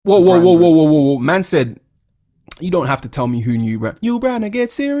Whoa. Man said, you don't have to tell me who New Brand. New Brand,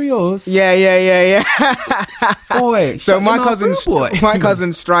 get serious. Yeah. Boy, so my cousin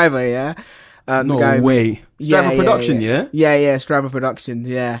Striver, yeah. No way. Striver Production, yeah? Yeah, Striver Productions,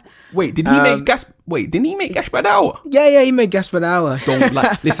 yeah. Wait, did he make Gas? Wait, didn't he make Gas by the Hour? Yeah, he made Gas by the Hour. Don't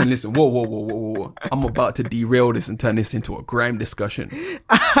like. Listen. Whoa. I'm about to derail this and turn this into a grime discussion.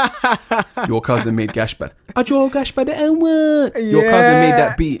 Your cousin made Gas by. I draw Gas by the Hour. Your cousin made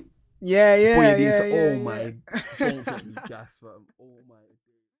that beat. Yeah. Oh my. Don't get me gas, fam. Oh my.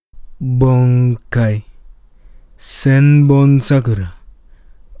 Bonkai. Senbon Sakura.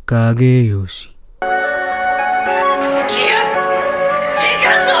 Kage Yoshi.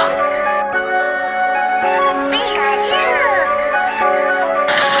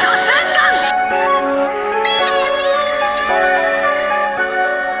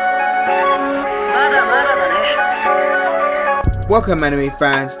 Welcome anime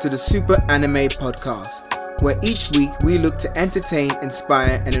fans to the Super Anime Podcast, where each week we look to entertain,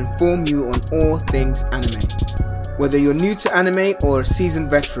 inspire and inform you on all things anime. Whether you're new to anime or a seasoned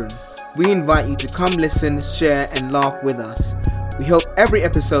veteran, we invite you to come listen, share and laugh with us. We hope every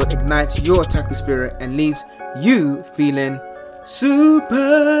episode ignites your otaku spirit and leaves you feeling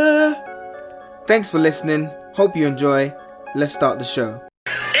super. Thanks for listening. Hope you enjoy. Let's start the show.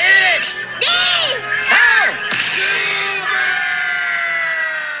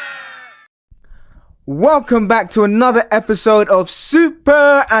 Welcome back to another episode of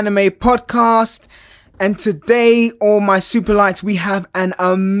Super Anime Podcast. And today, all my super lights, we have an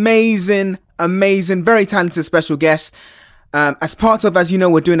amazing, very talented special guest. As part of, as you know,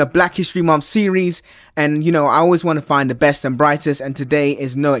 we're doing a Black History Month series. And, you know, I always want to find the best and brightest. And today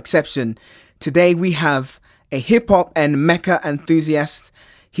is no exception. Today we have a hip hop and mecha enthusiast.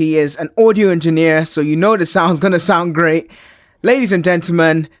 He is an audio engineer, so you know the sound's going to sound great. Ladies and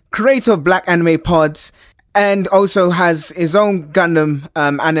gentlemen, creator of Black Anime Pods, and also has his own Gundam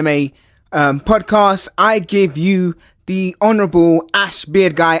anime podcast. I give you the Honorable Ash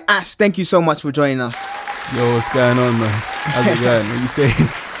Beard Guy. Ash, thank you so much for joining us. Yo, what's going on, man? How's it going? What are you saying?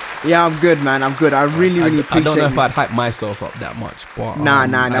 Yeah, I'm good, man. I'm good. I really appreciate it. I don't know if I'd hype myself up that much, but nah.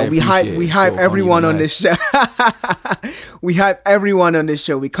 We hype everyone on this show. We hype everyone on this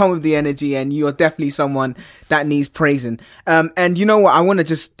show. We come with the energy, and you're definitely someone that needs praising. And you know what? I want to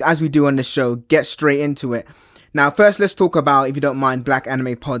just, as we do on this show, get straight into it. Now, first, let's talk about, if you don't mind, Black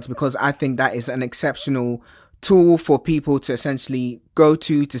Anime Pods, because I think that is an exceptional tool for people to essentially go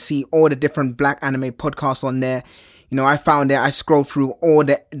to see all the different Black Anime podcasts on there. You know, I found it. I scrolled through all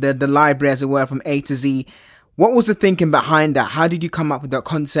the library, as it were, from A to Z. What was the thinking behind that? How did you come up with that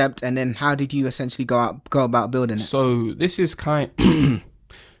concept? And then how did you essentially go about building it? So this is kind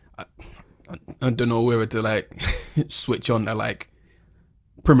I don't know whether to like switch on the like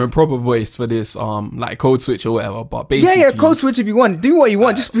prim and proper voice for this, like code switch or whatever. But basically, yeah, code switch if you want. Do what you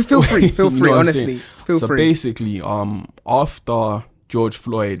want. Just feel free. Feel free. Honestly, feel free. So basically, after George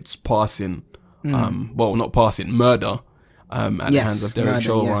Floyd's passing, well, not passing, murder, at the hands of Derek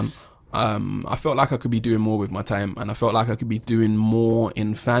Chauvin. Yes. I felt like I could be doing more with my time, and I felt like I could be doing more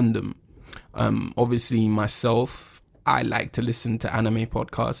in fandom. Obviously myself, I like to listen to anime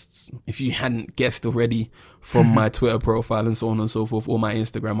podcasts. If you hadn't guessed already from my Twitter profile and so on and so forth, or my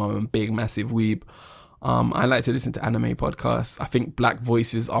Instagram, I'm a big, massive weeb. I like to listen to anime podcasts. I think black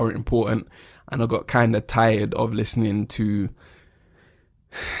voices are important, and I got kind of tired of listening to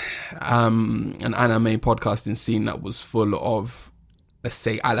an anime podcasting scene that was full of, let's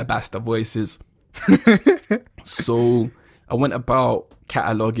say, alabaster voices. So I went about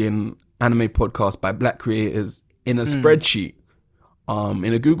cataloging anime podcasts by black creators in a spreadsheet,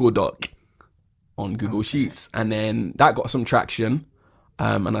 in a Google Doc on Google Sheets, and then that got some traction.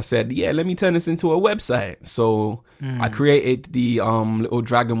 And I said, yeah, let me turn this into a website. So I created the little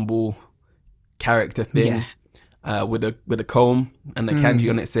Dragon Ball character thing. With a comb, and the kanji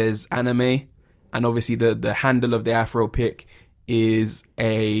on it says anime, and obviously the handle of the Afro pick is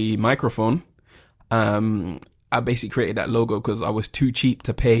a microphone. I basically created that logo because I was too cheap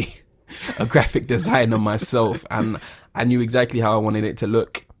to pay a graphic designer myself, and I knew exactly how I wanted it to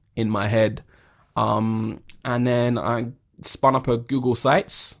look in my head. And then I spun up a Google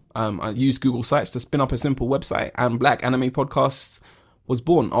Sites. I used Google Sites to spin up a simple website, and Black Anime Podcasts was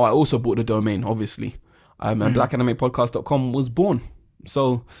born. Oh, I also bought the domain, obviously. And blackanimepodcast.com was born.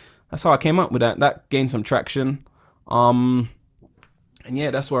 So that's how I came up with that. That gained some traction. And yeah,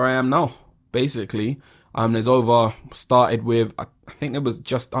 that's where I am now, basically. Started with, I think there was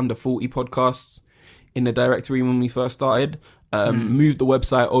just under 40 podcasts in the directory when we first started. Moved the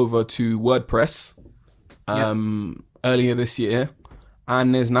website over to WordPress earlier this year.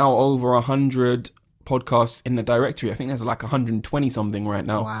 and there's now over 100 podcasts in the directory. I think there's like 120 something right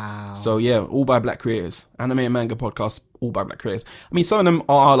now. Wow. So yeah, all by black creators. Anime and manga podcasts, all by black creators. I mean, some of them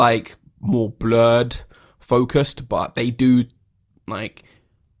are like more blurred focused, but they do like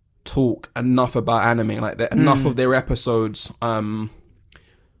talk enough about anime. Like enough of their episodes are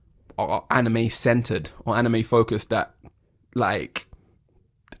anime centered or anime focused that like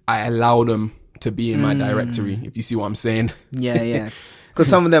I allow them to be in my directory, if you see what I'm saying. Yeah. Because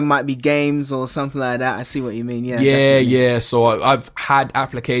some of them might be games or something like that. I see what you mean. Yeah. Yeah. So I've had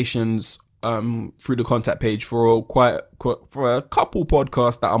applications through the contact page for for a couple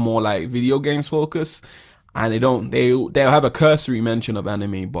podcasts that are more like video games focused, and they'll have a cursory mention of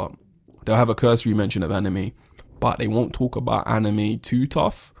anime, but they won't talk about anime too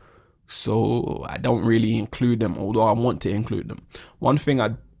tough. So I don't really include them, although I want to include them. One thing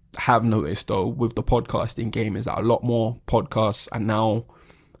I have noticed though with the podcasting game is that a lot more podcasts are now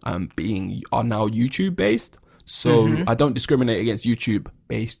YouTube based. So I don't discriminate against YouTube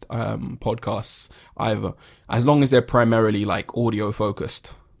based podcasts either, as long as they're primarily like audio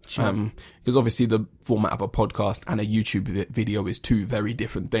focused. Sure. Because obviously the format of a podcast and a YouTube video is two very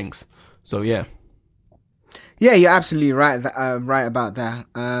different things. So yeah. Yeah, you're absolutely right. Right about that.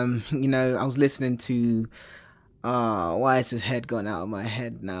 I was listening to. Why is his head gone out of my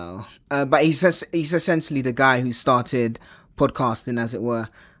head now? But he's essentially the guy who started podcasting, as it were.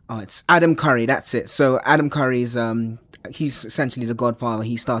 Oh, it's Adam Curry. That's it. So Adam Curry is he's essentially the godfather.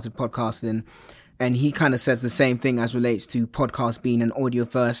 He started podcasting, and he kind of says the same thing as relates to podcast being an audio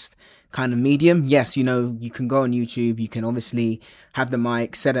first kind of medium. Yes, you can go on YouTube. You can obviously have the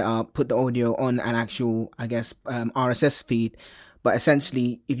mic, set it up, put the audio on an actual, RSS feed. But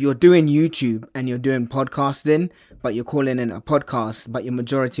essentially, if you're doing YouTube and you're doing podcasting, but you're calling in a podcast, but your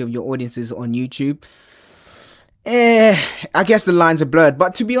majority of your audience is on YouTube, I guess the lines are blurred.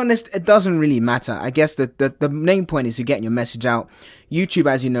 But to be honest, it doesn't really matter. I guess the main point is you're getting your message out. YouTube,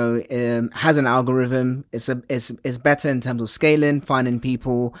 as you know, has an algorithm. It's better in terms of scaling, finding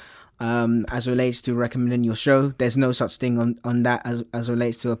people, as relates to recommending your show. There's no such thing on that as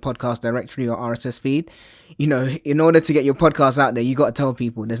relates to a podcast directory or RSS feed. In order to get your podcast out there, you got to tell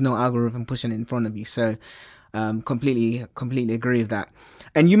people. There's no algorithm pushing it in front of you. So, completely agree with that.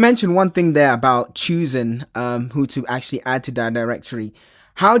 And you mentioned one thing there about choosing, who to actually add to that directory.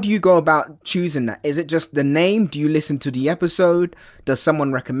 How do you go about choosing that? Is it just the name? Do you listen to the episode? Does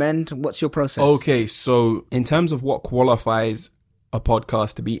someone recommend? What's your process? Okay. So in terms of what qualifies a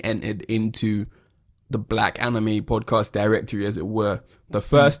podcast to be entered into the Black Anime Podcast directory, as it were, the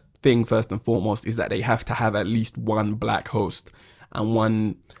first thing, first and foremost, is that they have to have at least one black host and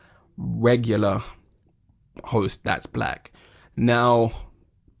one regular host that's black. Now,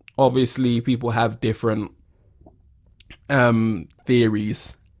 obviously, people have different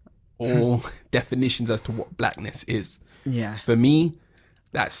theories or definitions as to what blackness is. Yeah. For me,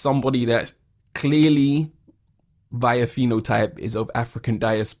 that's somebody that's clearly via phenotype is of African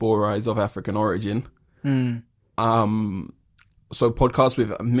diaspora, is of African origin. So podcasts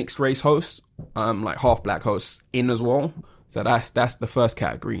with mixed race hosts, like half black hosts in as well. So that's the first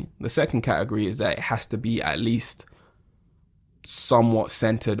category. The second category is that it has to be at least somewhat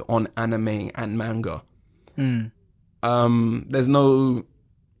centered on anime and manga. There's no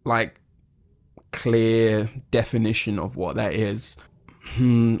like clear definition of what that is.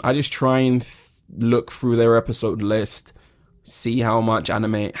 I just try and look through their episode list, see how much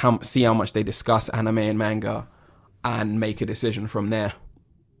they discuss anime and manga, and make a decision from there.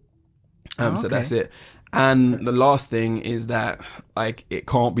 So that's it. And the last thing is that like it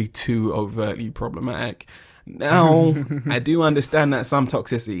can't be too overtly problematic. Now, I do understand that some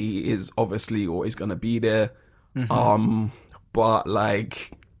toxicity is obviously always going to be there. But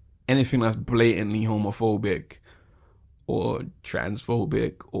like anything that's blatantly homophobic or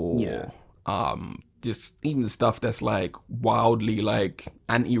transphobic or just even stuff that's like wildly like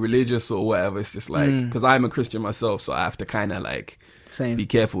anti-religious or whatever, it's just like, because I'm a Christian myself, so I have to kind of like be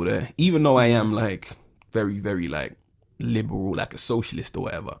careful there, even though I am like very, very like liberal, like a socialist or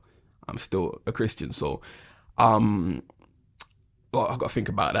whatever. I'm still a Christian, so well, I've got to think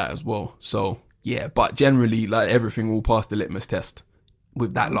about that as well. So yeah, but generally like everything will pass the litmus test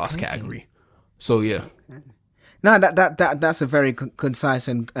with that last category. So yeah. No, that's a very concise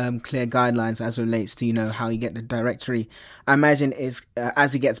and clear guidelines as it relates to how you get the directory. I imagine is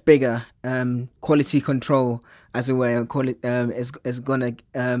as it gets bigger, quality control, as it were, is gonna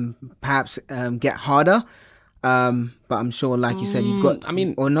perhaps get harder. But I'm sure, like you said, you've got. I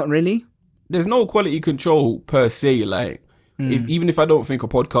mean, or not really. There's no quality control per se. Like Even if I don't think a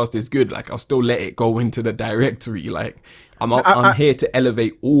podcast is good, like I'll still let it go into the directory. Like I'm here to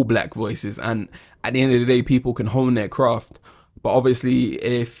elevate all black voices, and at the end of the day, people can hone their craft. But obviously,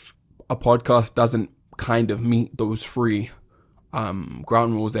 if a podcast doesn't kind of meet those three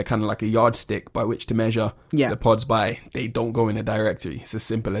ground rules, they're kind of like a yardstick by which to measure the pods by. They don't go in a directory. It's as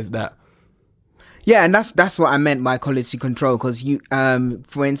simple as that. Yeah, and that's what I meant by quality control. Because you,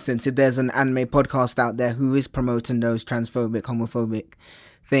 for instance, if there's an anime podcast out there who is promoting those transphobic, homophobic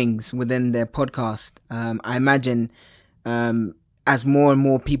things within their podcast, I imagine as more and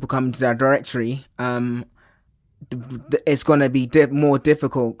more people come into that directory, it's going to be more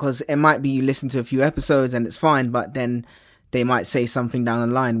difficult, because it might be you listen to a few episodes and it's fine, but then they might say something down the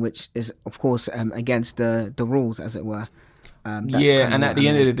line which is, of course, against the rules, as it were. And at the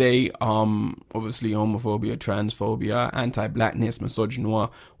end of the day, obviously homophobia, transphobia, anti-blackness, misogyny,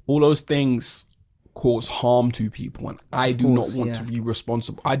 all those things cause harm to people, and I do not want to be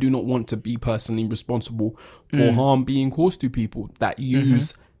responsible. I do not want to be personally responsible for harm being caused to people that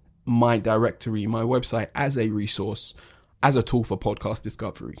use my directory, my website, as a resource, as a tool for podcast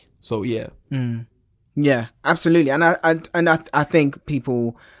discovery. So yeah, absolutely. And I think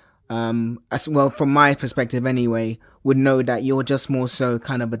people, as well, from my perspective anyway, would know that you're just more so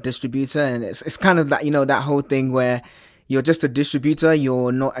kind of a distributor. And it's kind of that, that whole thing where you're just a distributor,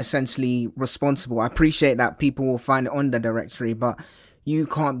 you're not essentially responsible. I appreciate that people will find it on the directory, but you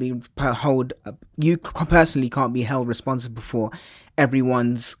can't be you personally can't be held responsible for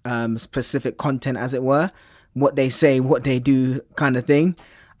everyone's specific content, as it were, what they say, what they do, kind of thing.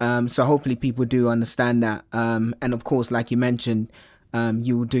 So hopefully people do understand that. And of course, like you mentioned,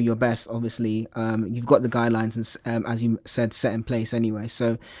 you will do your best. Obviously, you've got the guidelines, and as you said, set in place anyway.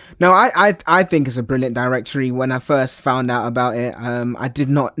 So no, I think it's a brilliant directory. When I first found out about it, I did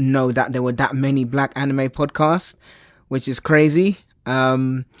not know that there were that many black anime podcasts, which is crazy.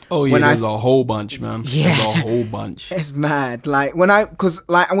 There's a whole bunch, man. Yeah, there's a whole bunch. It's mad. Like when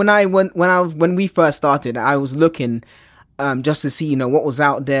we first started, I was looking just to see what was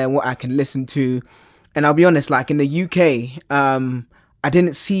out there, what I can listen to, and I'll be honest, like in the UK, I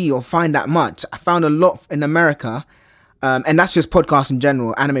didn't see or find that much. I found a lot in America, and that's just podcasts in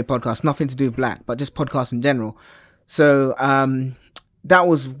general, anime podcasts, nothing to do with black, but just podcasts in general. So that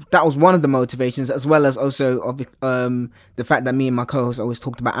was one of the motivations, as well as also the fact that me and my co-host always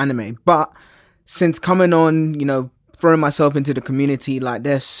talked about anime. But since coming on, throwing myself into the community, like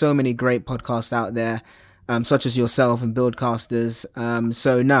there's so many great podcasts out there, such as yourself and Buildcasters.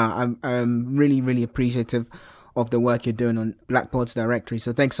 So no, I'm really, really appreciative of the work you're doing on Black Pods Directory.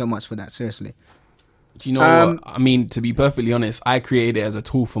 So thanks so much for that. Seriously. Do you know what? I mean, to be perfectly honest, I created it as a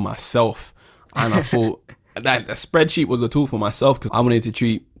tool for myself, and I thought that the spreadsheet was a tool for myself because I wanted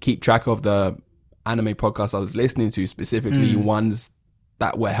to keep track of the anime podcasts I was listening to, specifically ones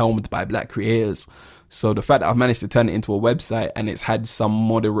that were helmed by black creators. So the fact that I've managed to turn it into a website and it's had some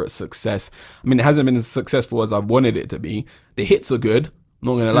moderate success. I mean, it hasn't been as successful as I wanted it to be. The hits are good. I'm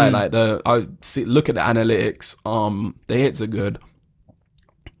not gonna lie. Look at the analytics. The hits are good.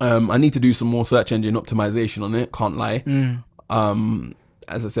 I need to do some more search engine optimization on it. Can't lie.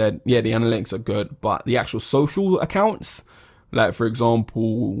 As I said, the analytics are good, but the actual social accounts, like for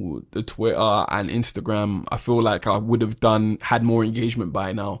example, the Twitter and Instagram, I feel like I would have had more engagement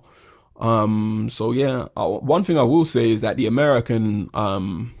by now. One thing I will say is that the American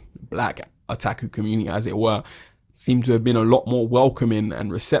black otaku community, as it were, seem to have been a lot more welcoming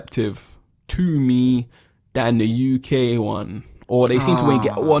and receptive to me than the UK one. Or they seem to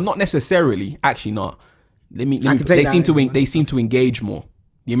engage. Well, not necessarily. Actually, not. They seem to engage more.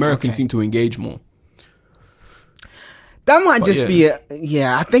 The Americans seem to engage more. That might be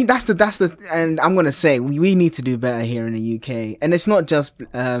I think that's the, and I'm going to say we need to do better here in the UK. And it's not just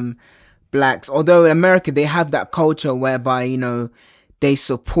blacks, although in America they have that culture whereby, they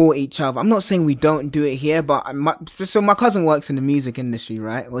support each other. I'm not saying we don't do it here, but my cousin works in the music industry,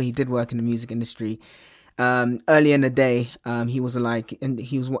 right? Well, he did work in the music industry. Earlier in the day, he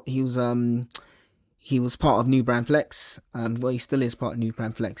was part of New Brand Flex. He still is part of New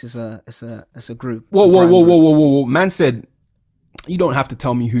Brand Flex. It's a group. Whoa. Man said, you don't have to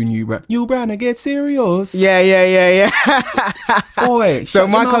tell me who New Brand, get serious. Yeah. Boy, so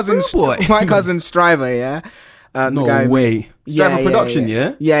my cousin Striver, yeah. No way. Strava Productions,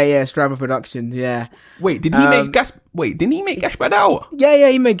 yeah? Yeah, Strava Productions, yeah. Wait, did he make gas? Wait, didn't he make Gas by the Hour? Yeah,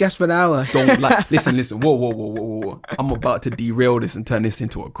 he made Gas by the Hour. Don't listen. Whoa. I'm about to derail this and turn this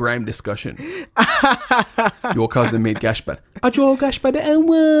into a grime discussion. Your cousin made Gas by. I draw Gas by the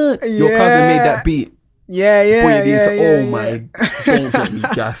Hour. Your cousin made that beat. Yeah. Oh my, don't get me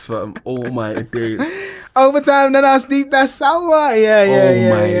gas, fam. Oh my days. Overtime, then I sleep. That's sour.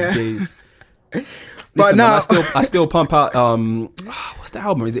 Yeah. Days. But Listen, now man, I still pump out what's the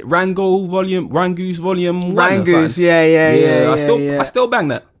album? Is it Rangoose Volume 1 or something? Rangoose, yeah. I still bang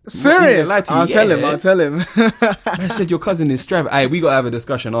that. Serious? I'll tell him. I said your cousin is Strav. Hey, we gotta have a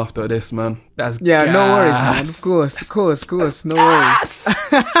discussion after this, man. That's yeah, gas. no worries, man. Of course, no worries.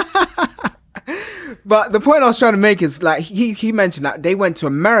 But the point I was trying to make is like he mentioned that they went to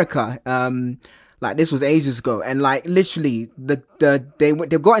America, like this was ages ago, and like literally they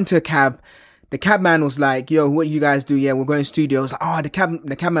got into a cab. The cab man was like, "Yo, what you guys do? Yeah, we're going to studios." Like, oh, the cab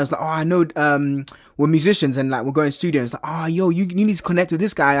man was like, "Oh, I know, we're musicians and like we're going to studios." Like, "Oh, yo, you need to connect with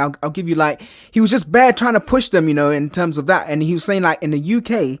this guy. I'll give you like." He was just bare trying to push them, you know, in terms of that. And he was saying like in the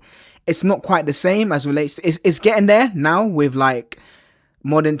UK, it's not quite the same as relates to, it's getting there now with like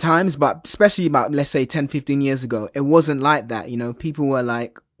modern times, but especially about, let's say 10, 15 years ago, it wasn't like that. You know, people were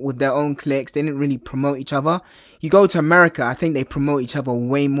like with their own cliques. They didn't really promote each other. You go to America, I think they promote each other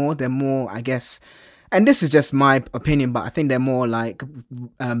way more. They're more, I guess, and this is just my opinion, but I think they're more like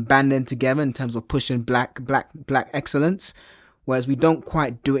banding together in terms of pushing black excellence, whereas we don't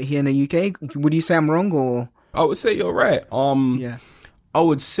quite do it here in the UK. Would you say I'm wrong, or? I would say you're right. Yeah. I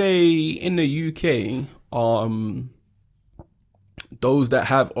would say in the UK, those that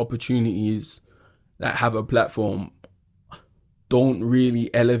have opportunities, that have a platform, don't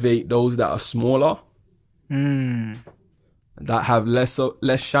really elevate those that are smaller, that have less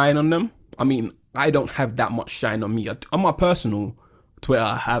shine on them. I mean, I don't have that much shine on me. On my personal Twitter,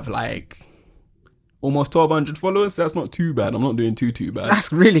 I have like almost 1,200 followers. That's not too bad. I'm not doing too bad.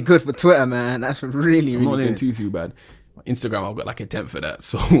 That's really good for Twitter, man. That's really I'm not good. doing too bad. Instagram, I've got like a 10th for that.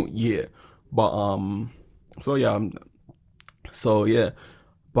 So yeah, but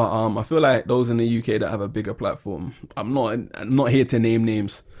But I feel like those in the UK that have a bigger platform, I'm not here to name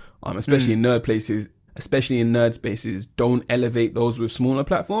names, especially in nerd places, especially in nerd spaces, don't elevate those with smaller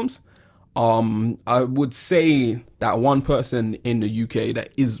platforms. I would say that one person in the UK that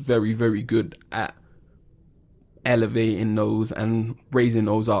is very, very good at elevating those and raising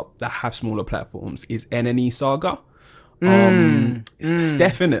those up that have smaller platforms is NNE Saga. It's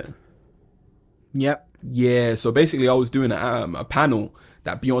Steph, innit? Yep. Yeah, so basically I was doing a panel,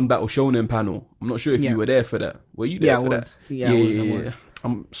 that Beyond Battle Shonen panel. I'm not sure if you were there for that. Were you there for that? Yeah, I was.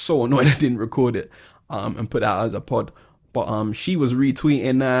 I'm so annoyed I didn't record it and put it out as a pod. But she was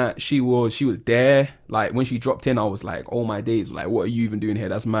retweeting that. She was there. Like when she dropped in, I was like, oh my days, like what are you even doing here?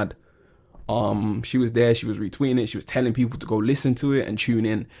 That's mad. She was there, she was retweeting it, she was telling people to go listen to it and tune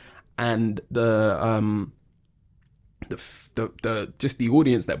in. And the just the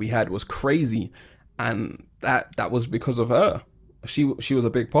audience that we had was crazy. And that was because of her. She was a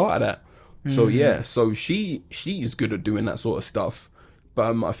big part of that. So yeah, so she's good at doing that sort of stuff.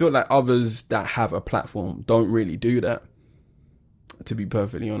 But I feel like others that have a platform don't really do that, to be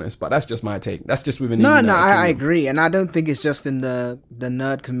perfectly honest. But that's just my take. That's just within I agree. And I don't think it's just in the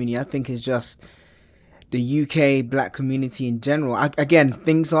nerd community. I think it's just the UK black community in general. Again,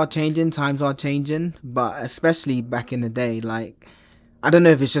 things are changing, times are changing, but especially back in the day, like, I don't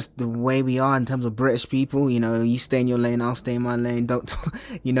know if it's just the way we are in terms of British people. You know, you stay in your lane, I'll stay in my lane. Don't,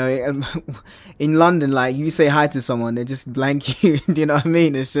 you know, in London, like, you say hi to someone, they just blank you. Do you know what I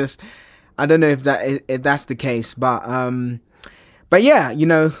mean? It's just, I don't know if that's the case, but yeah, you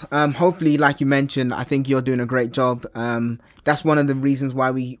know, hopefully, like you mentioned, I think you're doing a great job. That's one of the reasons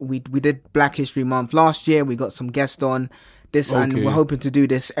why we did Black History Month last year. We got some guests on this, and we're hoping to do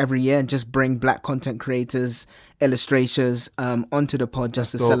this every year and just bring black content creators, illustrators, onto the pod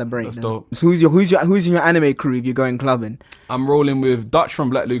just to celebrate them. Dope. So who's in your anime crew if you're going clubbing? I'm rolling with Dutch from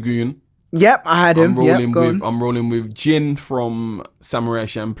Black Lagoon. Yep, I had him. I'm rolling with Jin from Samurai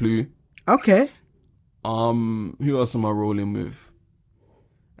Champloo. Okay. Who else am I rolling with?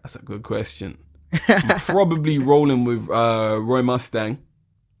 That's a good question. I'm probably rolling with Roy Mustang.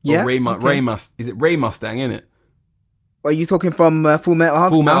 Yeah. Is it Ray Mustang, innit? Are you talking from Full Metal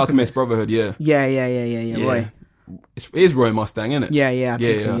Alchemist Brotherhood, yeah. Yeah. Roy. It is Roy Mustang, innit? Yeah. I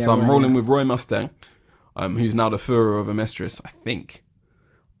think so. So I'm rolling with Roy Mustang, who's now the Führer of Amestris, I think.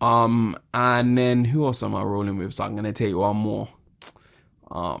 And then who else am I rolling with? So I'm gonna take one more.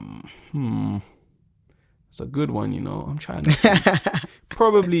 It's a good one, you know. I'm trying to think.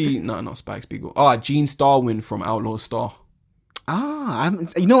 Probably not Spike Spiegel. Gene Starwin from Outlaw Star.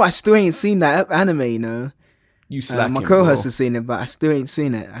 I still ain't seen that anime, you know. You slacking, my co-host has seen it, but I still ain't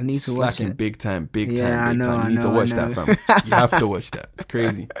seen it. I need to watch it. Big time. I know. You need to watch that, fam. You have to watch that. It's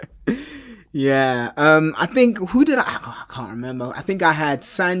crazy. Yeah. I think, who did I can't remember. I think I had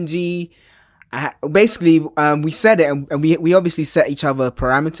Sanji. We said it, and we obviously set each other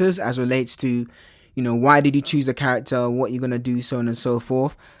parameters as relates to, why did you choose the character, what you're going to do, so on and so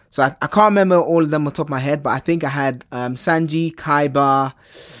forth. So I can't remember all of them on top of my head, but I think I had Sanji, Kaiba,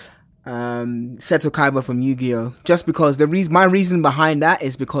 Seto Kaiba from Yu-Gi-Oh! Just because my reason behind that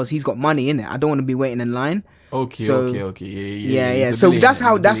is because he's got money in it. I don't want to be waiting in line. Okay. Yeah. So that's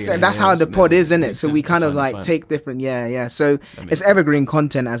how the pod is, isn't it? So we kind of like take different, So it's evergreen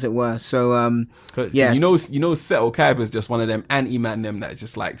content, as it were. So You know, Seto Kaiba is just one of them anti-man them that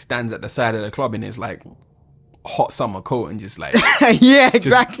just like stands at the side of the club in his like hot summer coat and just like yeah,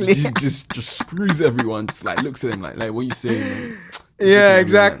 exactly. Just screws everyone. Just like looks at him like what you saying? Man? Yeah,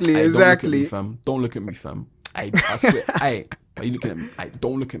 exactly. Don't look at me, fam. I swear. Hey, are you looking at me?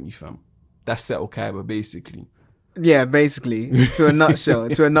 Don't look at me, fam. That's Seto Kaiba, basically. Yeah, basically, to a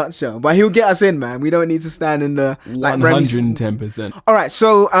nutshell. But he'll get us in, man. We don't need to stand in the 110%. All right,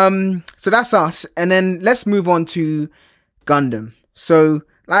 so that's us, and then let's move on to Gundam. So,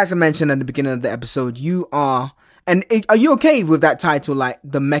 like I mentioned at the beginning of the episode, are you okay with that title, like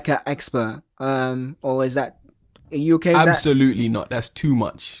the mecha expert? Or is that? Are you okay with Absolutely not. That's too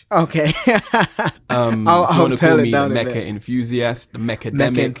much. Okay. I'll tell it down a bit. The mecha enthusiast, the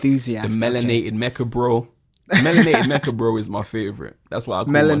mechademic, enthusiast, the melanated mecha bro. Melanated mecha bro is my favorite. That's what I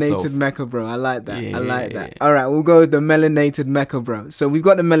call myself. Melanated mecha bro. I like that. I like that. All right, we'll go with the melanated mecha bro. So we've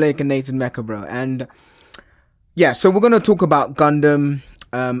got the melanated mecha bro, and so we're gonna talk about Gundam.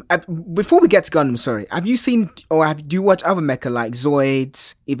 Before we get to Gundam, sorry, have you seen do you watch other mecha like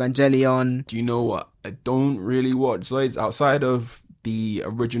Zoids, Evangelion? Do you know what? I don't really watch Zoids outside of the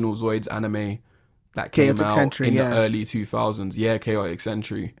original Zoids anime that came out in the early 2000s. Yeah, Chaotic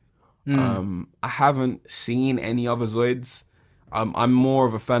Century. I haven't seen any other Zoids. I'm more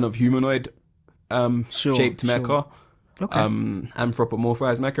of a fan of humanoid shaped mecha. Okay.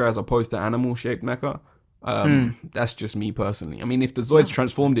 Anthropomorphized mecha as opposed to animal shaped mecha. That's just me personally. I mean, if the Zoids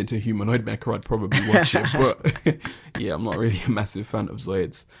transformed into humanoid mecha, I'd probably watch it. But yeah, I'm not really a massive fan of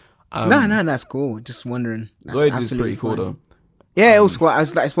Zoids. No, that's cool. Just wondering. Zoids is pretty cool though. Yeah, it was quite.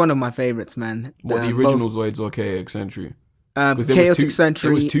 It's one of my favorites, man. What, the original Zoids or Chaotic Century? Chaotic Century.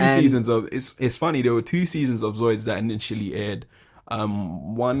 There was two seasons of. It's funny. There were 2 seasons of Zoids that initially aired.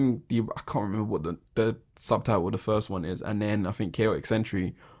 One, I can't remember what the subtitle of the first one is, and then I think Chaotic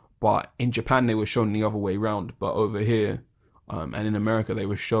Century. But in Japan they were shown the other way round. But over here, and in America they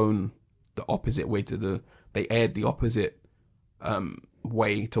were shown the opposite way they aired the opposite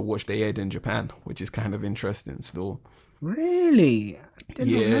way to which they aired in Japan, which is kind of interesting still. Really?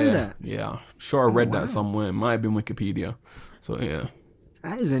 Didn't know that. Yeah. Sure, I read that somewhere. It might have been Wikipedia. So yeah.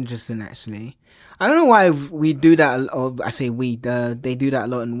 That is interesting, actually. I don't know why we do that, or I say we, they do that a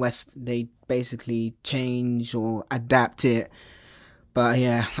lot in West. They basically change or adapt it. But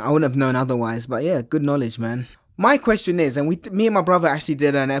yeah, I wouldn't have known otherwise. But yeah, good knowledge, man. My question is, and me and my brother actually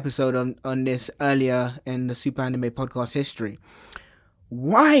did an episode on this earlier in the Super Anime Podcast history.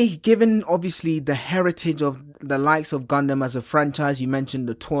 Why, given obviously the heritage of the likes of Gundam as a franchise, you mentioned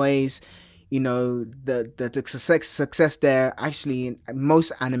the toys, the success there. Actually, in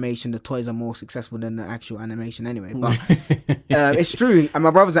most animation, the toys are more successful than the actual animation anyway. But it's true. And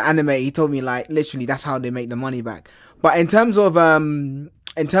my brother's an anime. He told me like literally that's how they make the money back. But in terms of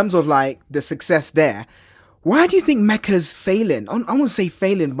like the success there, why do you think mecha's failing? I won't say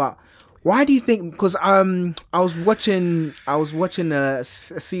failing, but why do you think? Because I was watching a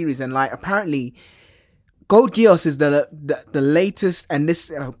series, and like apparently Code Geass is the latest, and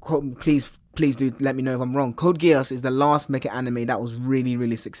this please do let me know if I'm wrong. Code Geass is the last mecha anime that was really,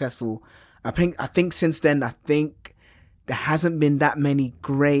 really successful. I think since then there hasn't been that many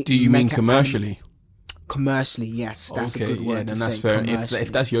great. Do you mean commercially? Commercially, yes, that's a good word. Yeah, then that's fair.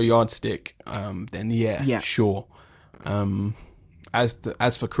 If that's your yardstick, then sure.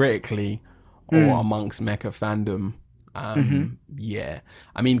 As for critically or amongst mecha fandom, yeah.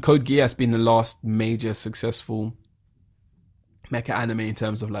 I mean, Code Geass been the last major successful mecha anime in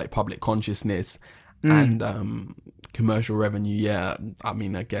terms of like public consciousness and commercial revenue. Yeah, I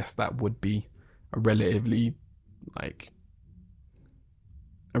mean, I guess that would be a relatively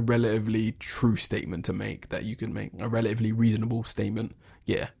true statement to make, that you can make a relatively reasonable statement.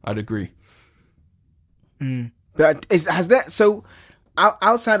 Yeah, I'd agree. But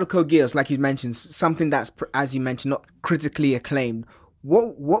outside of Code Geass, like you mentioned, something that's, as you mentioned, not critically acclaimed.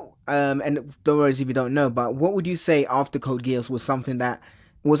 What and don't worry if you don't know, but what would you say after Code Geass was something that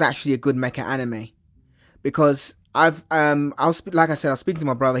was actually a good mecha anime? Because like I said, I was speaking to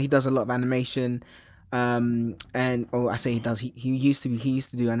my brother. He does a lot of animation, I say he does. He used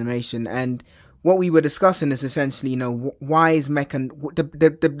to do animation, and what we were discussing is essentially, why is mecha?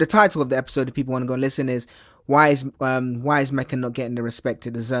 The title of the episode, if people want to go listen, is why is mecha not getting the respect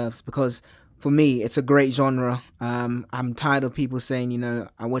it deserves? Because for me, it's a great genre. I'm tired of people saying, you know,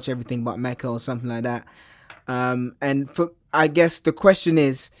 I watch everything but mecha or something like that. And I guess the question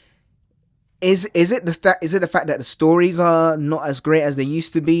is it the fact that the stories are not as great as they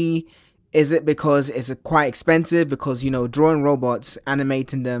used to be? Is it because it's quite expensive? Because, you know, drawing robots,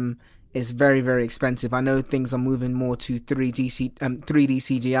 animating them is very, very expensive. I know things are moving more to 3D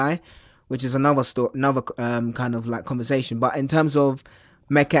CGI, which is another kind of like conversation. But in terms of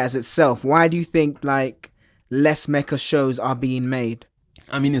mecha as itself, why do you think like less mecha shows are being made?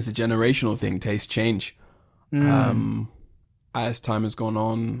 I mean, it's a generational thing. Tastes change. As time has gone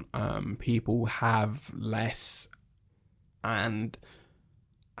on, people have less time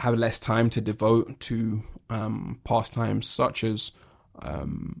to devote to pastimes such as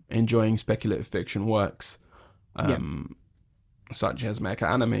enjoying speculative fiction works, such as mecha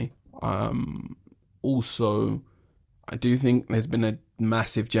anime. Also, I do think there's been a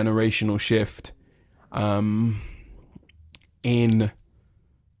massive generational shift in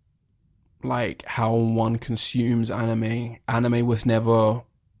like how one consumes anime. Anime was never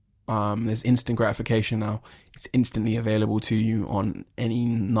there's instant gratification now. It's instantly available to you on any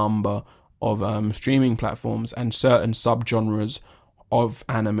number of streaming platforms, and certain subgenres of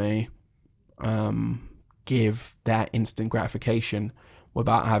anime give that instant gratification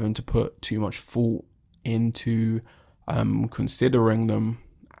without having to put too much thought into considering them,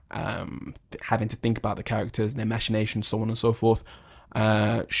 having to think about the characters, their machinations, so on and so forth.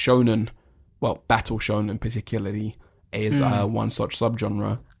 Shonen, well, battle shonen particularly, is one such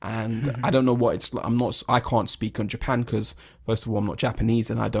subgenre, and I don't know what it's like. I can't speak on Japan because, first of all, I'm not Japanese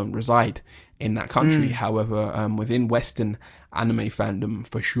and I don't reside in that country. However, within Western anime fandom,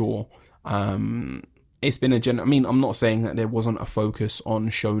 for sure, it's been I mean, I'm not saying that there wasn't a focus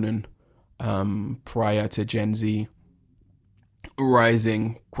on shonen prior to Gen Z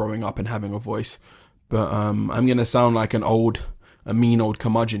rising, growing up and having a voice, but I'm gonna sound like a mean old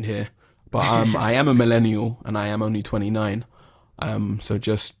curmudgeon here, but I am a millennial and I am only 29, so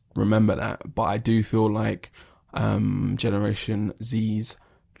just remember that. But I do feel like Generation Z's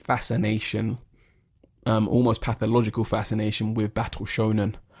fascination, almost pathological fascination with battle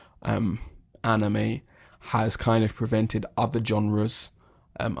shonen anime, has kind of prevented other genres,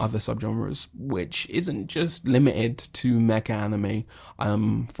 other subgenres, which isn't just limited to mecha anime,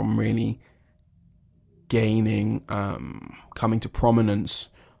 from really gaining, coming to prominence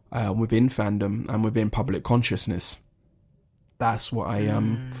within fandom and within public consciousness. That's what I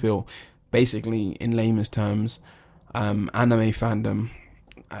feel. Basically, in layman's terms, anime fandom,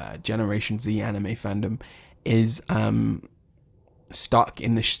 Generation Z anime fandom, is stuck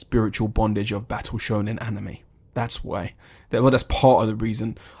in the spiritual bondage of battle shonen anime. That's why. That's part of the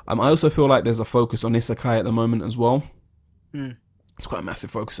reason. I also feel like there's a focus on isekai at the moment as well. It's quite a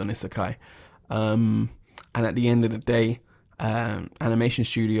massive focus on isekai. And at the end of the day, animation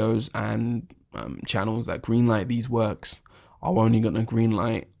studios and channels that greenlight these works are only going to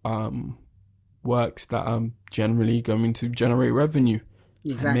greenlight works that are generally going to generate revenue.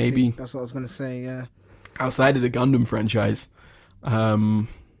 Exactly. Maybe that's what I was going to say. Yeah. Outside of the Gundam franchise, you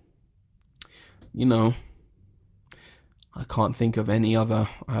know, I can't think of any other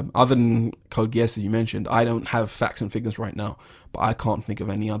other than Code Geass, as you mentioned. I don't have facts and figures right now, but I can't think of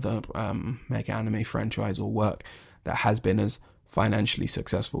any other mega anime franchise or work that has been as financially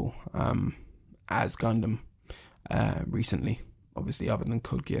successful as Gundam recently. Obviously, other than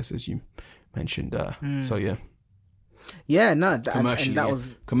Code Geass, as you mentioned. So yeah. Yeah, no,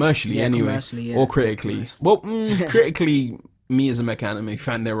 commercially anyway, commercially, yeah. Or critically. Well, critically, me as a mecha anime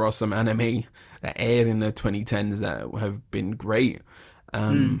fan, there are some anime that aired in the 2010s that have been great,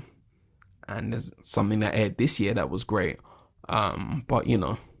 and there's something that aired this year that was great. But you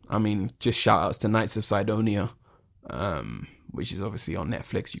know, I mean, just shout outs to Knights of Sidonia, which is obviously on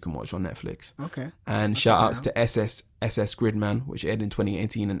Netflix. You can watch on Netflix. Okay. And shout outs to SS Gridman, which aired in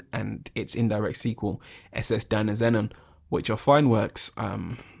 2018, and its indirect sequel, SS Dana Zenon, which are fine works.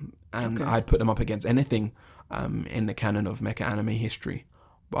 And I'd put them up against anything in the canon of mecha anime history.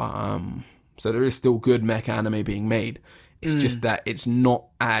 But so there is still good mecha anime being made. It's just that it's not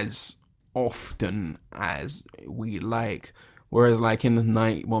as often as we like. Whereas like in the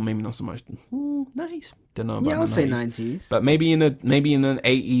night, well, maybe not so much. Nice. Don't know about yeah, I'll the say 90s. But maybe in the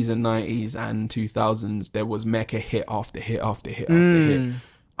 80s and 90s and 2000s, there was mecha hit after hit after hit after hit.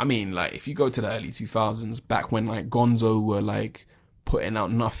 I mean, like if you go to the early 2000s, back when like Gonzo were like putting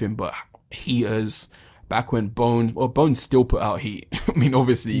out nothing but heaters. Back when Bones still put out heat. I mean,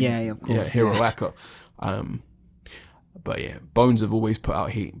 obviously, yeah, of course, Hiroaka. But yeah, Bones have always put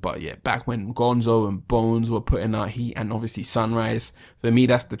out heat. But yeah, back when Gonzo and Bones were putting out heat, and obviously Sunrise, for me,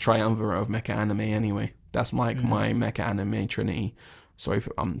 that's the triumvirate of mecha anime anyway. That's my mecha anime trinity. Sorry,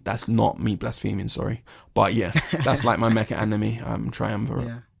 that's not me blaspheming, sorry. But yeah, that's like my mecha anime triumvirate.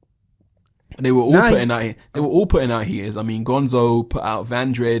 Yeah. They were all putting out heaters. I mean, Gonzo put out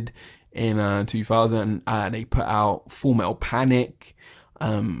Vandred in 2000. They put out Full Metal Panic.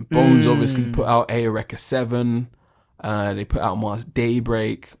 Bones obviously put out Eureka 7. They put out Mars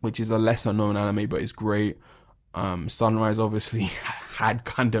Daybreak, which is a lesser known anime, but it's great. Sunrise obviously had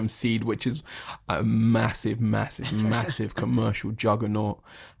Gundam Seed, which is a massive commercial juggernaut.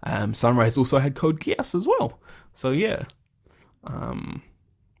 Sunrise also had Code Geass as well. So yeah,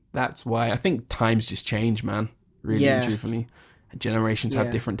 that's why I think times just change, man. Really and truthfully, generations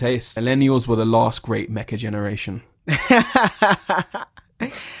have different tastes. Millennials were the last great mecha generation.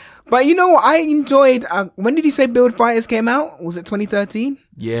 But you know what? I enjoyed. When did you say Build Fighters came out? Was it 2013?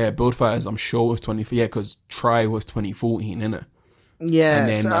 Yeah, Build Fighters. I'm sure was 20. Yeah, because Try was 2014, innit? Yeah,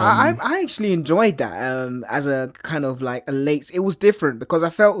 then, so I actually enjoyed that. As a kind of like a late. It was different because I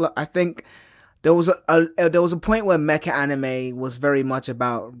felt like I think there was a point where mecha anime was very much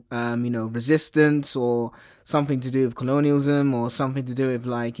about resistance or something to do with colonialism or something to do with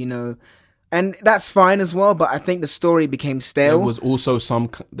like and that's fine as well, but I think the story became stale. There was also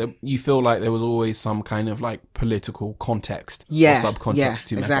you feel like there was always some kind of like political context or subcontext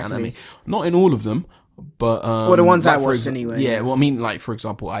to mecha anime. Not in all of them, but well, the ones I watched anyway. Yeah, well, I mean, like for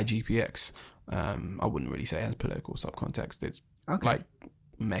example, IGPX. I wouldn't really say it has political subcontext. It's like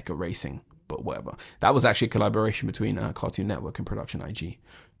mecha racing, but whatever. That was actually a collaboration between Cartoon Network and Production IG.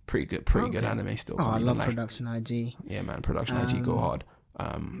 Pretty good anime still. Oh, I love Production IG. Yeah, man, Production IG go hard.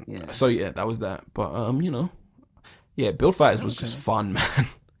 So yeah, that was that. But Build Fighters was just fun, man.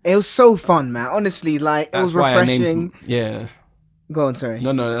 It was so fun, man. Honestly, like it was refreshing. Go on, sorry.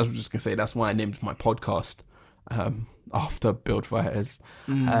 No, I was just gonna say that's why I named my podcast after Build Fighters.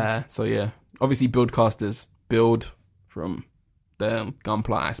 So yeah, obviously Buildcasters build from the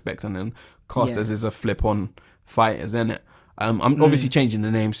gunpla aspect, and then Casters is a flip on fighters, isn't it? I'm obviously changing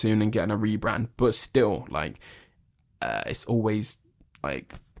the name soon and getting a rebrand, but still, like, it's always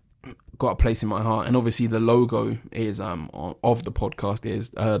like got a place in my heart. And obviously the logo is of the podcast is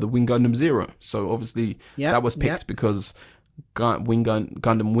the Wing Gundam Zero. So obviously that was picked because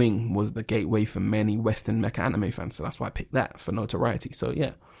Gundam Wing was the gateway for many Western mecha anime fans. So that's why I picked that for notoriety. So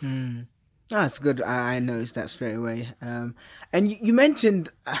yeah. That's good. I noticed that straight away. And you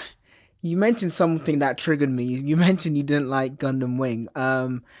mentioned something that triggered me. You mentioned you didn't like Gundam Wing,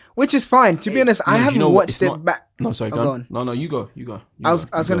 which is fine. To be honest, I haven't watched it back. No, sorry, go on. No, you go. I was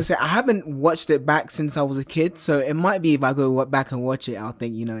going to say, I haven't watched it back since I was a kid, so it might be if I go back and watch it, I'll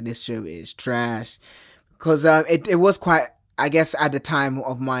think, this show is trash. Because it was quite, I guess at the time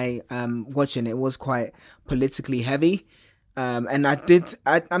of my watching, it was quite politically heavy. And I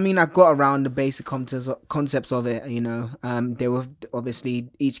got around the basic concepts of it, they were obviously,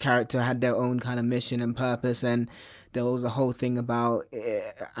 each character had their own kind of mission and purpose, and there was a whole thing about,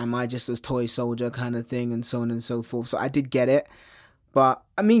 am I just a toy soldier kind of thing, and so on and so forth. So I did get it. But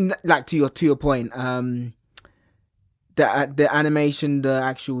I mean, like to your point, the animation, the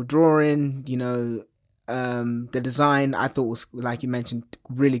actual drawing, the design I thought was, like you mentioned,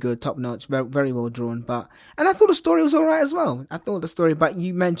 really good, top notch, very, very well drawn. And I thought the story was alright as well. But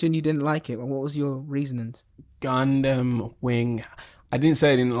you mentioned you didn't like it. What was your reasonings? Gundam Wing. I didn't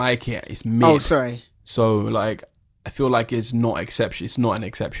say I didn't like it. It's mid. Oh, sorry. So like, I feel like it's not It's not an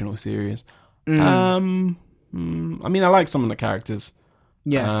exceptional series. I mean, I like some of the characters.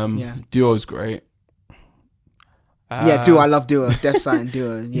 Duo's great. Duo. I love Duo. Death Sign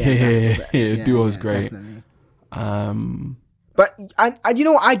Duo. Yeah, Duo's great. Definitely. But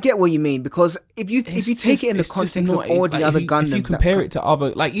I get what you mean, because if you take it in the context of all the other Gundams, if you compare it to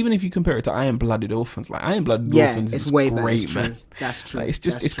other, like even if you compare it to Iron Blooded Orphans, like Iron Blooded Orphans is way great, better, man. That's true. Like, it's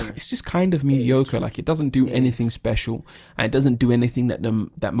just kind of mediocre. Like it doesn't do anything special, and it doesn't do anything that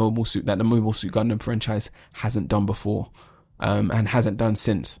the Mobile Suit Gundam franchise hasn't done before, and hasn't done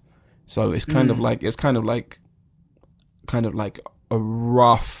since. So it's kind of like a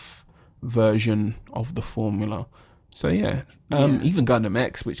rough version of the formula. So even Gundam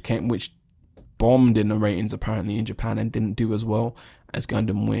X, which bombed in the ratings apparently in Japan and didn't do as well as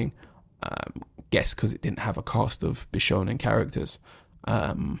Gundam Wing, guess because it didn't have a cast of Bishonen characters,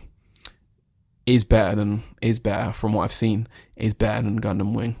 is better from what I've seen. Is better than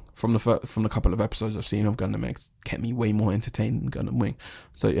Gundam Wing from the couple of episodes I've seen of Gundam X. Kept me way more entertained than Gundam Wing.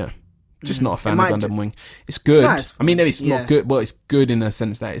 So yeah. Just not a fan of Gundam Wing. It's good. I mean, it's not good. Well, it's good in the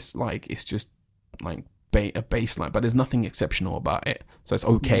sense that it's just like a baseline, but there's nothing exceptional about it. So it's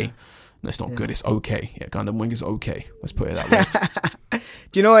okay. Yeah. No, it's not good. It's okay. Yeah, Gundam Wing is okay. Let's put it that way.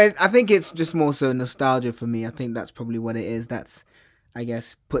 Do you know what? I think it's just more so nostalgia for me. I think that's probably what it is. That's, I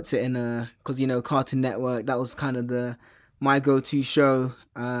guess, puts it in because, you know, Cartoon Network, that was kind of my go-to show,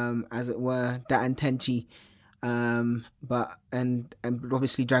 as it were, that and Tenchi. But and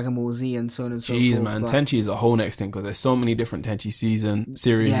obviously Dragon Ball Z and so on and so forth. Jeez, man, Tenchi is a whole next thing because there's so many different Tenchi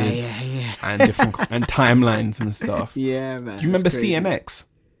series yeah. and different and timelines and stuff. Yeah, man. Do you remember CNX?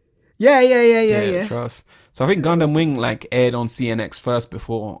 Yeah. Trust. So I think Gundam Wing like aired on CNX first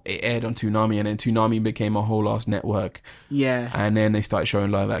before it aired on Toonami, and then Toonami became a whole ass network. Yeah. And then they started showing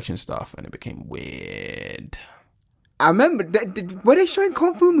live action stuff, and it became weird. I remember, were they showing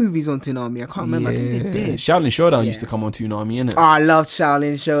Kung Fu movies on Toonami? I can't remember. I think they did. Shaolin Showdown used to come on Toonami, innit? Oh, I loved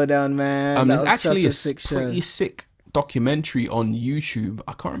Shaolin Showdown, man. There's actually a pretty sick documentary on YouTube.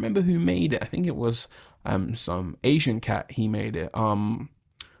 I can't remember who made it. I think it was some Asian cat. He made it.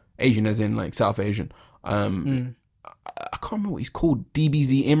 Asian as in like South Asian. I can't remember what he's called.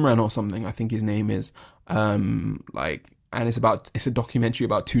 DBZ Imran or something, I think his name is. And it's a documentary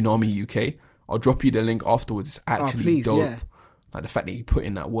about Toonami UK. I'll drop you the link afterwards. It's actually dope. Yeah. Like the fact that he put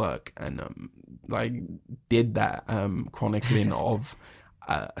in that work and like did that chronicling of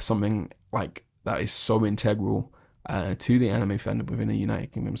something like that is so integral to the anime fandom within the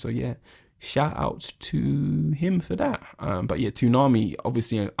United Kingdom. So yeah, shout outs to him for that. But yeah, Toonami,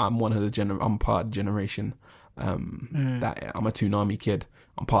 obviously I'm one of I'm part of the generation that I'm a Toonami kid.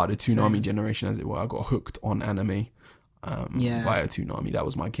 I'm part of the Toonami generation, as it were. I got hooked on anime via Toonami. That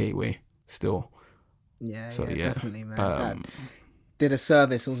was my gateway still. Yeah, so, definitely, man. That did a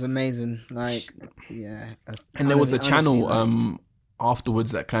service. It was amazing. Like, yeah. And there was a channel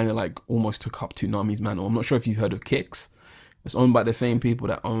afterwards that kind of like almost took up Toonami's mantle. I'm not sure if you've heard of Kicks. It's owned by the same people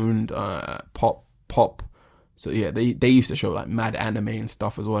that owned Pop. So yeah, they used to show like mad anime and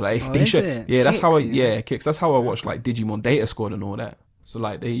stuff as well. Like, they show, yeah, that's Kicks, Kicks. That's how I watched like Digimon Data Squad and all that. So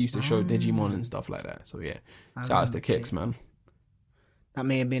like they used to show Digimon and stuff like that. So yeah, shout outs to Kicks, man. That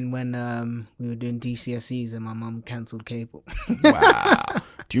may have been when we were doing GCSEs and my mum cancelled cable. Wow.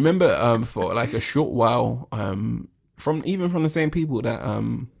 Do you remember for like a short while from the same people that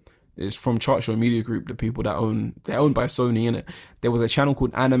is from Chart Show Media Group, the people they're owned by Sony, innit? There was a channel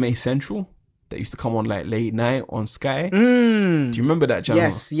called Anime Central that used to come on like late night on Sky. Do you remember that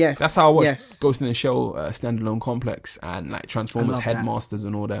channel? Yes. That's how I watched Ghost in the Shell Standalone Complex and like Transformers Headmasters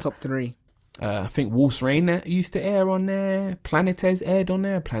and all that. Top 3. I think Wolf's Rain that used to air on there. Planetez aired on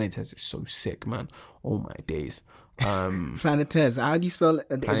there. Planetez is so sick, man. Oh my days. Planetez. How do you spell it?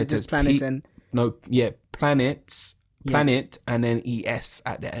 Is it just Planet and... No, yeah. Planets. Planet and then ES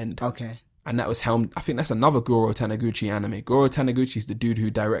at the end. Okay. And that was helmed. I think that's another Goro Taniguchi anime. Goro Taniguchi is the dude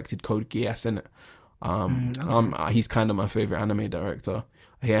who directed Code Geass, innit? He's kind of my favorite anime director.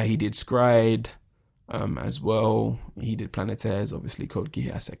 Yeah, he did Scried. As well, he did Planetez, obviously Code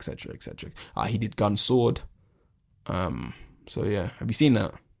Geass, etc. He did Gun Sword. So yeah, have you seen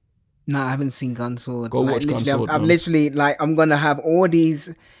that? No, I haven't seen Gun Sword. Go watch Gun Sword. I'm literally like, I'm gonna have all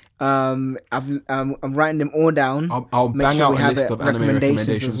these. I'm writing them all down. I'll bang out a list of anime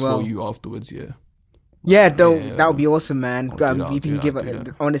recommendations for you afterwards. Yeah. Yeah, that would be awesome, man. If you can give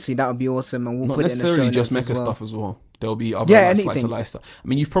it, honestly, that would be awesome, and we'll not put it in the show notes just mecha stuff as well. There'll be other slice of life stuff. I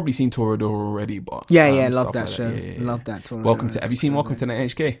mean, you've probably seen Toradora already, but love that show. Love that Toradora. Have you seen Welcome to the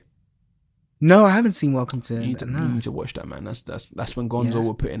NHK? No, I haven't seen Welcome to. You need to watch that, man. That's when Gonzo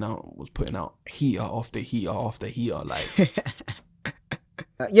was putting out heater after heater after heater, like.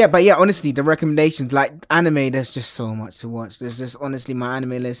 But honestly, the recommendations, like anime, there's just so much to watch. There's just, honestly, my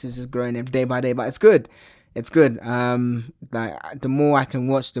anime list is just growing day by day, but it's good. Like the more I can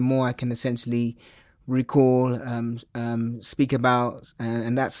watch, the more I can essentially recall, speak about,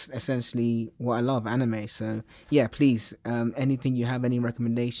 and that's essentially what I love, anime. So yeah, please, anything you have, any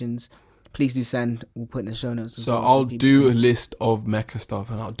recommendations, please do send. We'll put in the show notes. So I'll do a list of mecha stuff,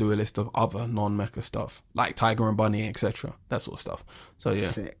 and I'll do a list of other non-mecha stuff, like Tiger and Bunny, etc. That sort of stuff. So yeah.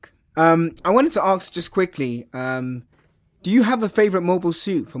 Sick. I wanted to ask just quickly, do you have a favorite mobile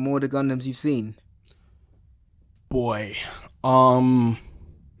suit from all the Gundams you've seen? Boy,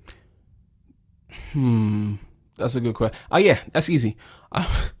 that's a good question. Oh yeah, that's easy.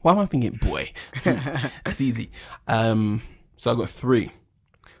 Why am I thinking boy? That's easy. So I got 3.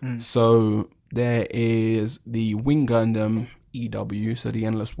 So there is the Wing Gundam EW, so the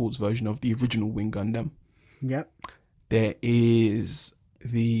Endless Waltz version of the original Wing Gundam. Yep. There is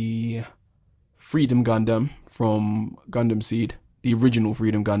the Freedom Gundam from Gundam Seed, the original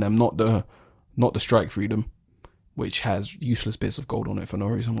Freedom Gundam, not the Strike Freedom. which has useless bits of gold on it for no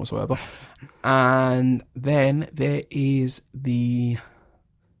reason whatsoever. And then there is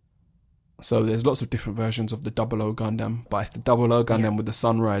so there's lots of different versions of the 00 Gundam, but it's the 00 Gundam with the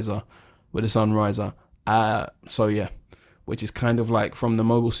Sunriser, so yeah, which is kind of like from the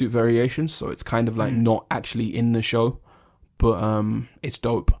Mobile Suit variations, so it's kind of like not actually in the show, but it's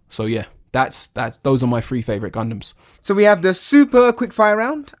dope. So yeah, that's those are my 3 favorite Gundams. So we have the super quick fire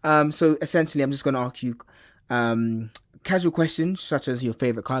round. So essentially I'm just going to ask you casual questions such as your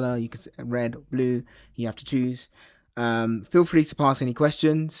favorite color. You could say red or blue, you have to choose. Feel free to pass any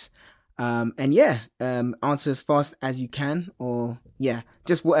questions. Answer as fast as you can, or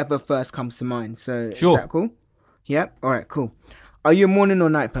just whatever first comes to mind. So sure. Is that cool? Yep. All right, cool. Are you a morning or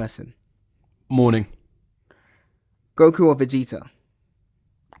night person? Morning. Goku or Vegeta?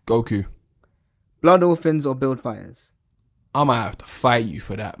 Goku. Blood Orphans or Build Fires? I might have to fight you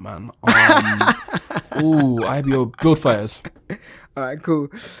for that, man. IBO Build Fires. All right, cool.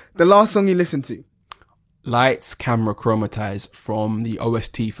 The last song you listened to? Lights, Camera, Chromatize from the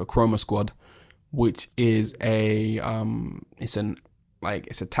OST for Chroma Squad, which is it's a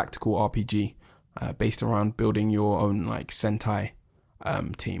tactical RPG based around building your own like Sentai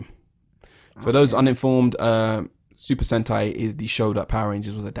team. For those uninformed, Super Sentai is the show that Power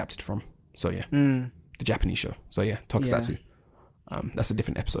Rangers was adapted from. So yeah, the Japanese show. So yeah, Tokusatsu. That's a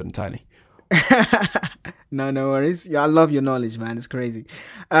different episode entirely. No worries. Yeah, I love your knowledge, man. It's crazy.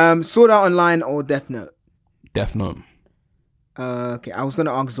 Sword Art Online or Death Note? Death Note. Okay, I was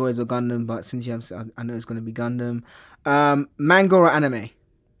gonna ask Zoids or Gundam, but since you have, I know it's gonna be Gundam. Manga or anime?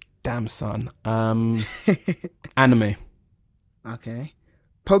 Damn, son. Anime. Okay.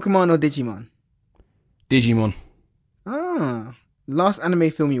 Pokemon or Digimon? Digimon. Last anime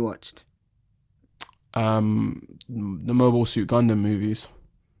film you watched? The Mobile Suit Gundam movies.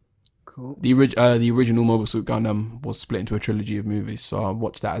 Cool. The original Mobile Suit Gundam was split into a trilogy of movies, so I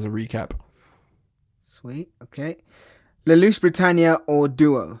watched that as a recap. Sweet. Okay. Lelouch Britannia or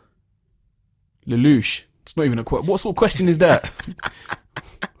Duo? Lelouch. It's not even a question. What sort of question is that?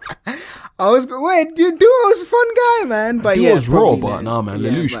 Duo's a fun guy, man. But Duo's yeah, raw, but nah, man.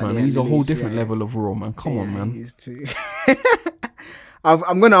 Lelouch, man. He's a whole Lelouch, different level of raw, man. Come on, man. He's too.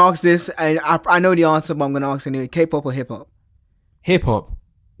 I'm gonna ask this, and I know the answer, but I'm gonna ask anyway. K-pop or hip-hop? Hip-hop.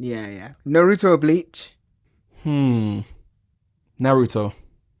 Yeah. Naruto or Bleach? Naruto.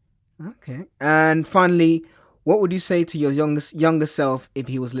 Okay. And finally, what would you say to your younger self if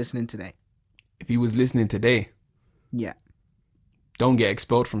he was listening today? If he was listening today? Yeah. Don't get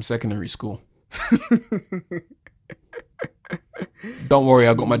expelled from secondary school. Don't worry,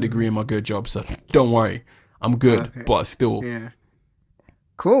 I got my degree and my good job, so don't worry. I'm good, but still. Yeah.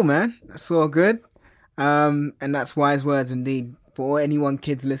 Cool, man. That's all good. And that's wise words indeed. For anyone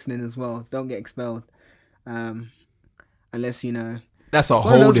kids listening as well, don't get expelled. Unless, That's a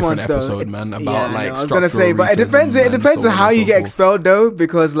whole different episode, man. About I was gonna say, but it depends on how you get expelled, though,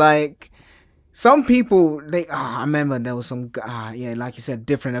 because like some people, I remember there was some, like you said,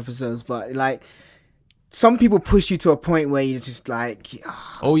 different episodes, but like some people push you to a point where you're just like,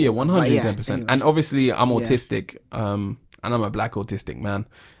 110%. Anyway. And obviously, I'm autistic, and I'm a black autistic man.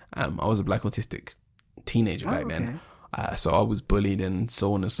 I was a black autistic teenager back then, so I was bullied and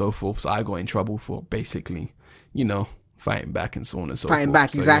so on and so forth. So I got in trouble for basically, fighting back and so on and so forth. Fighting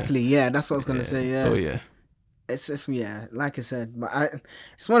back, so, exactly. Yeah, that's what I was gonna say. Yeah. So yeah, it's just like I said, but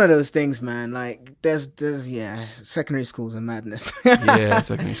it's one of those things, man. Like there's secondary schools are madness.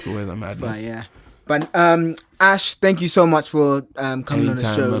 Secondary school is a madness. But Ash, thank you so much for coming on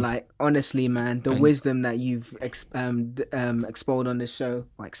the show. Man. Like honestly, man, the wisdom that you've expolled on this show,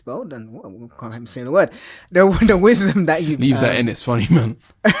 expelled, and I can't even say the word. The wisdom that you've leave that in. It's funny, man.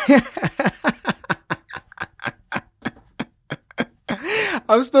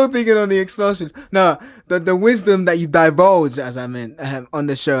 I'm still thinking on the expulsion. No, the wisdom that you've divulged, as I meant, on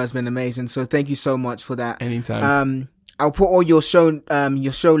the show has been amazing. So thank you so much for that. Anytime. I'll put all your show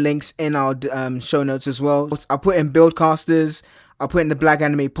links in our show notes as well. I'll put in Buildcasters. I'll put in the Black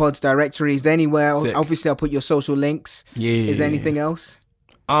Anime Pods directories. Anywhere. Obviously, I'll put your social links. Yeah. Is there anything else?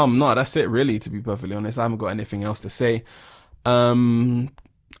 No, that's it really, to be perfectly honest. I haven't got anything else to say. I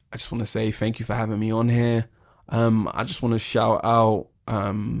just want to say thank you for having me on here. I just want to shout out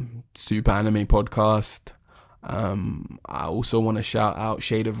Super Anime Podcast. I also want to shout out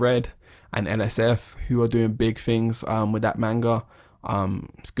Shade of Red and LSF, who are doing big things with that manga.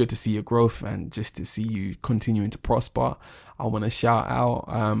 It's good to see your growth and just to see you continuing to prosper. I want to shout out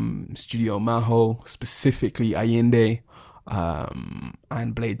Studio Maho, specifically Allende,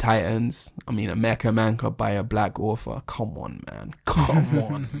 and Blade Titans. I mean, a mecha manga by a black author. Come on,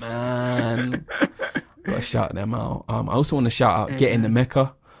 man. Gotta shout them out. I also want to shout out Get in the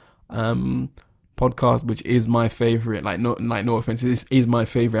Mecca podcast, which is my favorite. No offense, this is my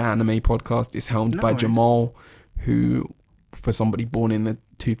favorite anime podcast. It's helmed by Jamal, who, for somebody born in the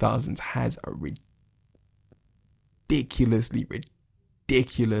 2000s, has a ridiculous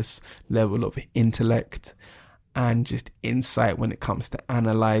level of intellect and just insight when it comes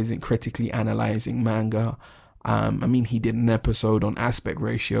to critically analyzing manga. He did an episode on aspect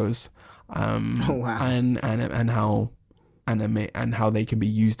ratios, and how anime and how they can be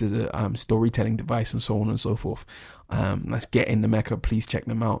used as a storytelling device and so on and so forth. Let's Get in the Mecca. Please check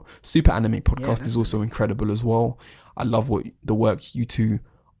them out. Super Anime Podcast is also incredible as well. I love the work you two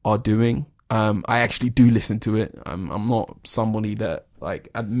are doing. I actually do listen to it. I'm not somebody that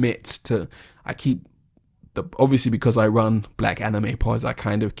admits to. Obviously because I run Black Anime Pods, I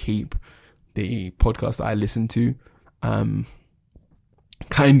kind of keep the podcast that I listen to,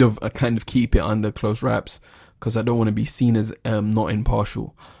 kind of keep it under close wraps because I don't want to be seen as not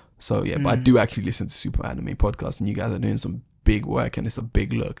impartial. So yeah, but I do actually listen to Super Anime Podcast, and you guys are doing some big work, and it's a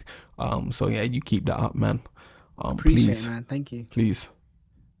big look. So yeah, you keep that up, man. Appreciate it, man. Thank you. Please.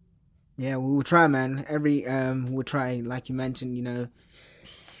 Yeah, we'll try, man. We'll try, like you mentioned,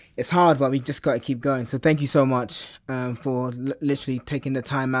 it's hard, but we just got to keep going. So thank you so much for literally taking the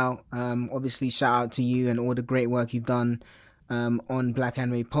time out. Obviously, shout out to you and all the great work you've done on Black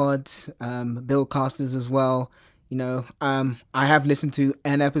Anime Pods, Billcasters as well. I have listened to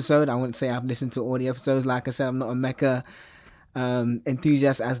an episode. I wouldn't say I've listened to all the episodes. Like I said, I'm not a mecha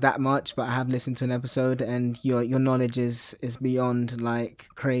enthusiast as that much, but I have listened to an episode, and your knowledge is beyond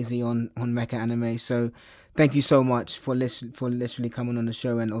crazy on mecha anime. So thank you so much for literally coming on the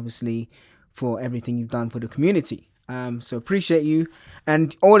show, and obviously for everything you've done for the community. So appreciate you.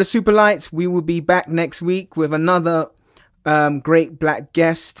 And all the super lights, we will be back next week with another great black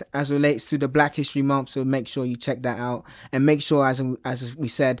guest as relates to the Black History Month. So make sure you check that out, and make sure, as we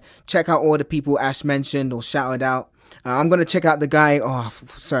said, check out all the people Ash mentioned or shouted out. I'm going to check out the guy.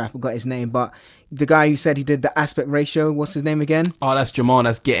 Sorry, I forgot his name, but the guy who said he did the aspect ratio. What's his name again? Oh, that's Jamal.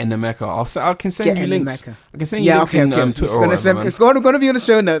 That's Get in the Mecca. I can send you links. I can send you links okay. Twitter. It's going to be on the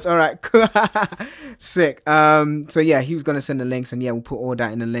show notes. All right, cool. Sick. So yeah, he was going to send the links, and yeah, we'll put all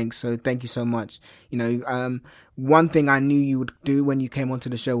that in the links. So thank you so much. One thing I knew you would do when you came onto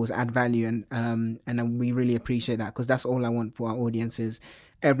the show was add value, and we really appreciate that, because that's all I want for our audiences.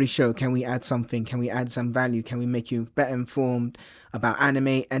 Every show, can we add something? Can we add some value? Can we make you better informed about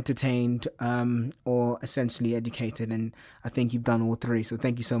anime, entertained, or essentially educated? And I think you've done all three. So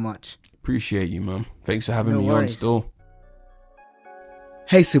thank you so much. Appreciate you, man. Thanks for having me on still.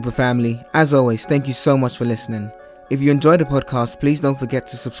 Hey, Super Family. As always, thank you so much for listening. If you enjoyed the podcast, please don't forget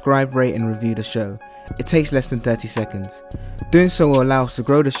to subscribe, rate, and review the show. It takes less than 30 seconds. Doing so will allow us to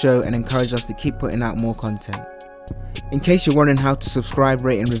grow the show and encourage us to keep putting out more content. In case you're wondering how to subscribe,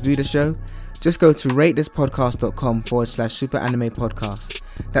 rate, and review the show, just go to ratethispodcast.com/Super Anime Podcast.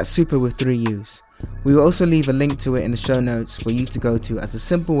 That's super with 3 U's. We will also leave a link to it in the show notes for you to go to as a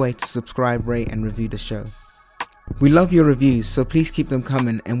simple way to subscribe, rate, and review the show. We love your reviews, so please keep them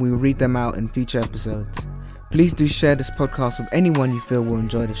coming, and we will read them out in future episodes. Please do share this podcast with anyone you feel will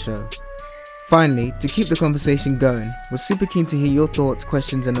enjoy the show. Finally, to keep the conversation going, we're super keen to hear your thoughts,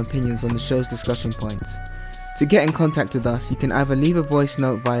 questions, and opinions on the show's discussion points. To get in contact with us, you can either leave a voice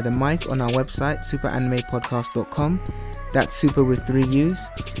note via the mic on our website, superanimepodcast.com, that's super with 3 U's,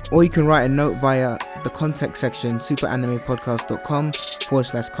 or you can write a note via the contact section,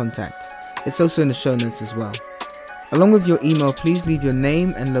 superanimepodcast.com/contact. It's also in the show notes as well. Along with your email, please leave your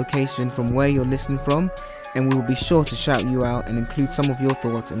name and location from where you're listening from, and we will be sure to shout you out and include some of your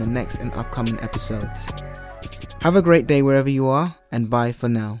thoughts in the next and upcoming episodes. Have a great day wherever you are, and bye for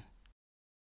now.